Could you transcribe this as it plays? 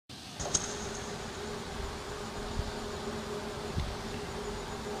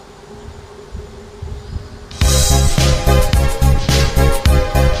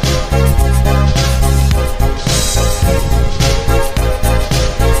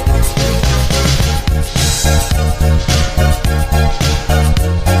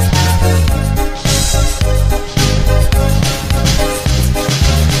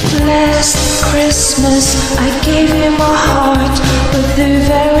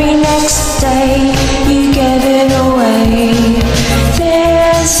very next day you gave it away.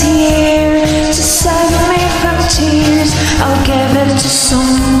 This year, to save me from tears, I'll give it to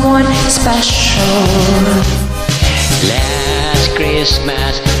someone special. Last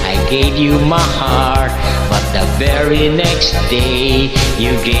Christmas I gave you my heart, but the very next day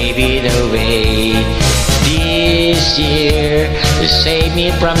you gave it away. This year, to save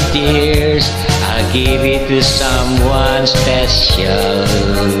me from tears, I'll give it to someone special.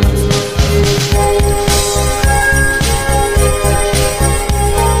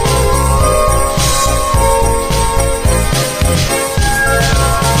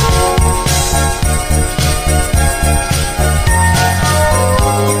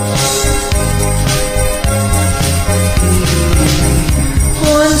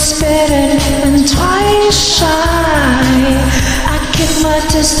 Bitten and twice shy, I keep my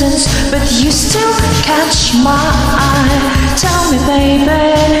distance, but you still catch my eye. Tell me,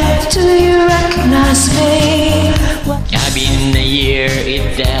 baby, do you recognize me? I've been a year,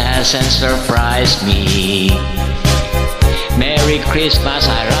 it doesn't surprise me. Merry Christmas,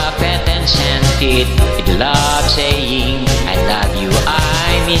 I wrap it and sent it with love, saying I love you,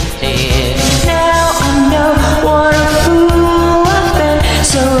 I mean it. Now I know what a fool I've been,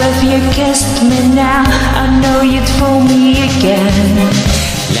 so if you kissed me now, I know you'd fool me again.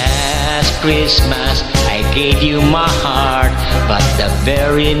 Last Christmas I gave you my heart, but the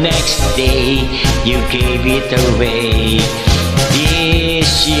very next day you gave it away.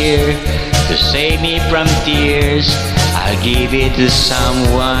 This year, to save me from tears, I'll give it to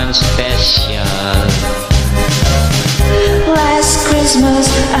someone special. Last Christmas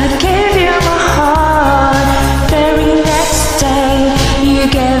I gave you my heart, very next day you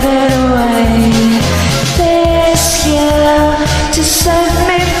gave it away. This year, to save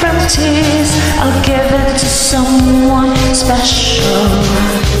me from tears, I'll give it to someone special.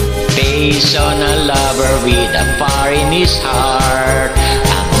 Based on a lover with a fire in his heart,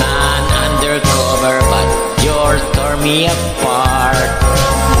 a man undercover, but yours tore me apart.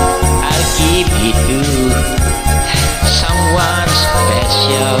 I'll give it to someone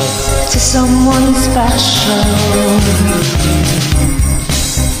special. To someone special.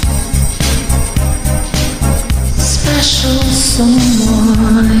 Special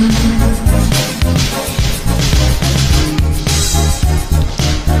someone.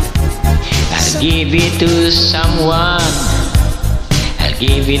 I'll give it to someone. I'll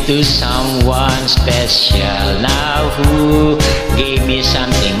give it to someone special. Now who gave me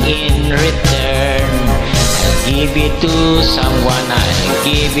something in return? I'll give it to someone. I'll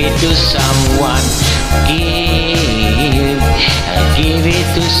give it to someone. I'll give it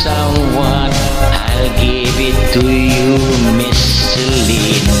to someone. I'll give it to you, Miss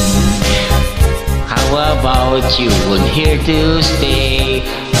Celine. How about you? We're here to stay.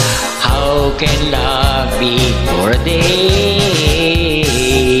 How can love be for a day?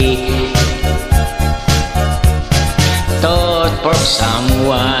 Thought for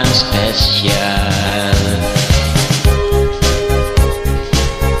someone special.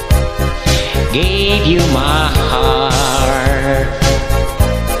 Gave you my heart.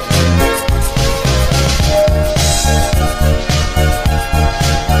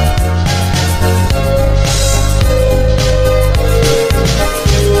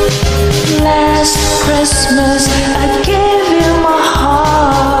 Last Christmas I gave you my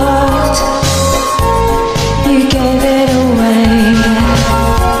heart, you gave it away.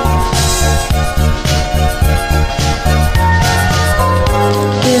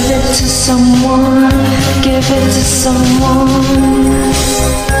 Give it to someone, give it to someone.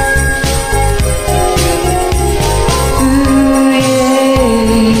 Ooh, yeah.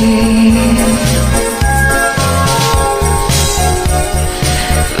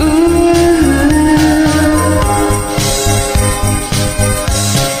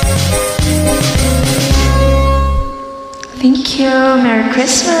 Thank you. Merry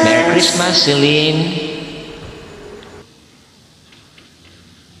Christmas. Merry Christmas, Celine.